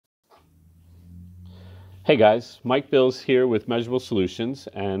Hey guys, Mike Bills here with Measurable Solutions,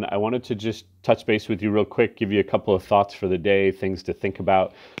 and I wanted to just touch base with you real quick, give you a couple of thoughts for the day, things to think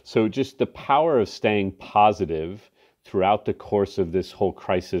about. So, just the power of staying positive throughout the course of this whole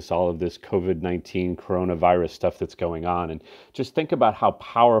crisis, all of this COVID-19 coronavirus stuff that's going on. And just think about how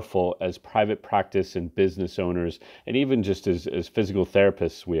powerful, as private practice and business owners, and even just as physical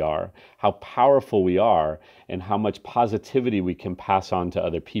therapists, we are, how powerful we are, and how much positivity we can pass on to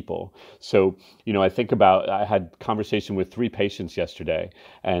other people. So, I think about, I had conversation with 3 patients yesterday,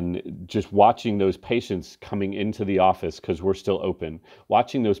 and just watching those patients coming into the office, because we're still open,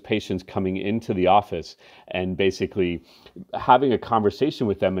 watching those patients coming into the office and basically having a conversation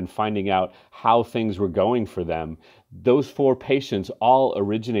with them and finding out how things were going for them. Those 4 patients all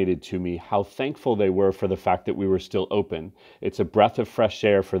originated to me how thankful they were for the fact that we were still open. It's a breath of fresh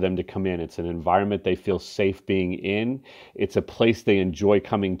air for them to come in. It's an environment they feel safe being in. It's a place they enjoy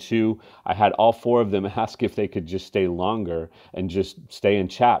coming to. I had all 4 of them ask if they could just stay longer and just stay and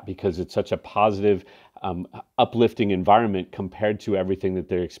chat, because it's such a positive, uplifting environment compared to everything that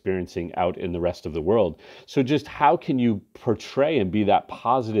they're experiencing out in the rest of the world. So just how can you portray and be that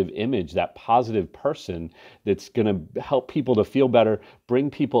positive image, that positive person that's going to help people to feel better, bring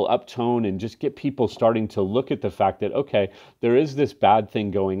people up tone, and just get people starting to look at the fact that, okay, there is this bad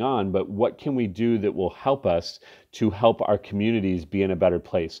thing going on, but what can we do that will help us to help our communities be in a better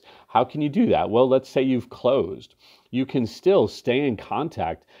place? How can you do that? Well, let's say you've closed. You can still stay in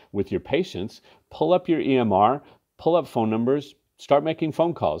contact with your patients. Pull up your EMR, pull up phone numbers, start making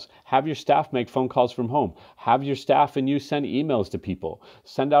phone calls. Have your staff make phone calls from home. Have your staff and you send emails to people.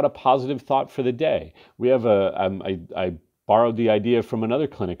 Send out a positive thought for the day. We have I borrowed the idea from another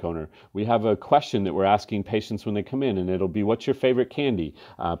clinic owner. We have a question that we're asking patients when they come in, and it'll be, what's your favorite candy?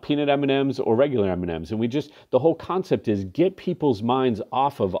 Peanut M&Ms or regular M&Ms? And the whole concept is get people's minds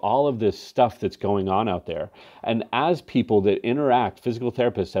off of all of this stuff that's going on out there. And as people that interact, physical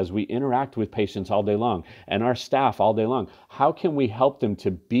therapists, as we interact with patients all day long and our staff all day long, how can we help them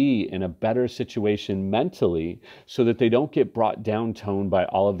to be in a better situation mentally so that they don't get brought down tone by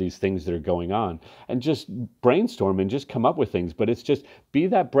all of these things that are going on? And just brainstorm and just come up with things. But it's just be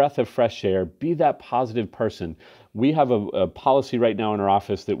that breath of fresh air, be that positive person. We have a policy right now in our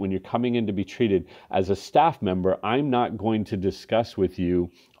office that when you're coming in to be treated as a staff member, I'm not going to discuss with you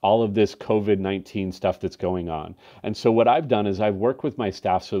all of this COVID-19 stuff that's going on. And so what I've done is I've worked with my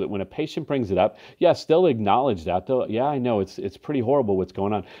staff so that when a patient brings it up, yes, they'll acknowledge that. Yeah, I know it's pretty horrible what's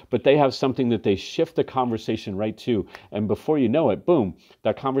going on, but they have something that they shift the conversation right to. And before you know it, boom,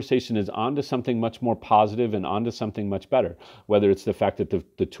 that conversation is onto something much more positive and onto something much better. Whether it's the fact that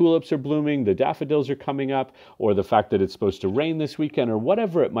the tulips are blooming, the daffodils are coming up, or the fact that it's supposed to rain this weekend, or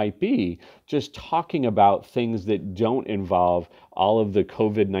whatever it might be, just talking about things that don't involve all of the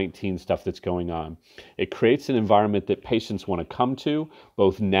COVID-19 stuff that's going on. It creates an environment that patients want to come to,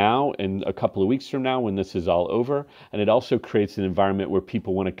 both now and a couple of weeks from now when this is all over. And it also creates an environment where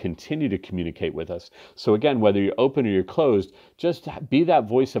people want to continue to communicate with us. So again, whether you're open or you're closed, just be that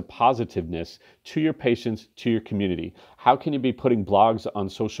voice of positiveness to your patients, to your community. How can you be putting blogs on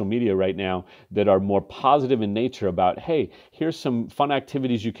social media right now that are more positive in nature about, hey, here's some fun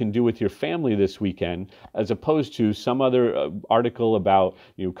activities you can do with your family this weekend, as opposed to some other article about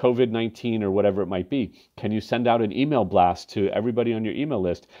COVID-19 or whatever it might be? Can you send out an email blast to everybody on your email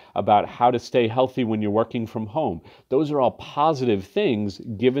list about how to stay healthy when you're working from home? Those are all positive things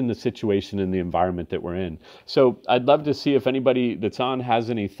given the situation and the environment that we're in. So I'd love to see if anybody that's on has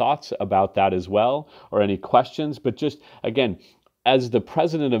any thoughts about that as well, or any questions. But just again, as the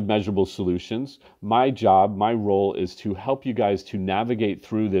president of Measurable Solutions, my job, my role is to help you guys to navigate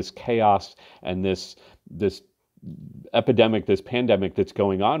through this chaos and this epidemic, this pandemic that's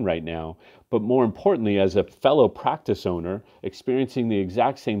going on right now. But more importantly, as a fellow practice owner experiencing the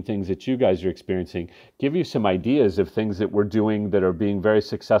exact same things that you guys are experiencing, give you some ideas of things that we're doing that are being very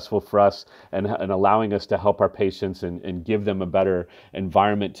successful for us and allowing us to help our patients and give them a better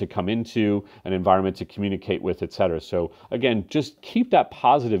environment to come into, an environment to communicate with, et cetera. So again, just keep that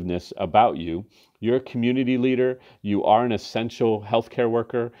positiveness about you. You're a community leader. You are an essential healthcare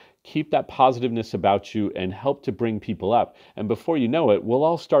worker. Keep that positiveness about you and help to bring people up. And before you know it, we'll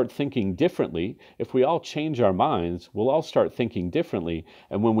all start thinking differently. If we all change our minds, we'll all start thinking differently.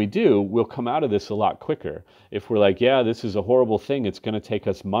 And when we do, we'll come out of this a lot quicker. If we're like, yeah, this is a horrible thing, it's going to take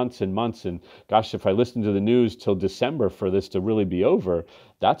us months and months. And gosh, if I listen to the news till December for this to really be over,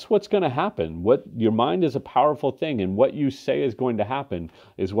 that's what's going to happen. What your mind is a powerful thing, and what you say is going to happen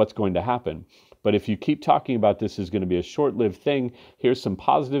is what's going to happen. But if you keep talking about this is going to be a short-lived thing, here's some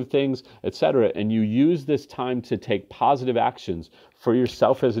positive things, etc., and you use this time to take positive actions for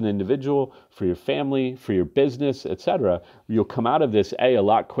yourself as an individual, for your family, for your business, etc., you'll come out of this A, a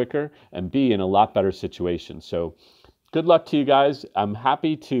lot quicker, and B, in a lot better situation. So good luck to you guys. I'm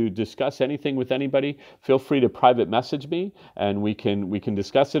happy to discuss anything with anybody. Feel free to private message me, and we can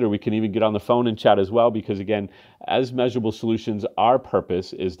discuss it, or we can even get on the phone and chat as well, because again, as Measurable Solutions, our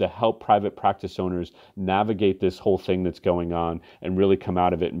purpose is to help private practice owners navigate this whole thing that's going on and really come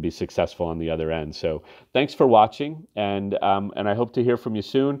out of it and be successful on the other end. So thanks for watching, and I hope to hear from you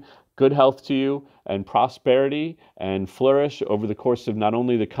soon. Good health to you, and prosperity and flourish over the course of not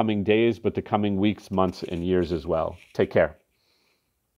only the coming days, but the coming weeks, months, and years as well. Take care.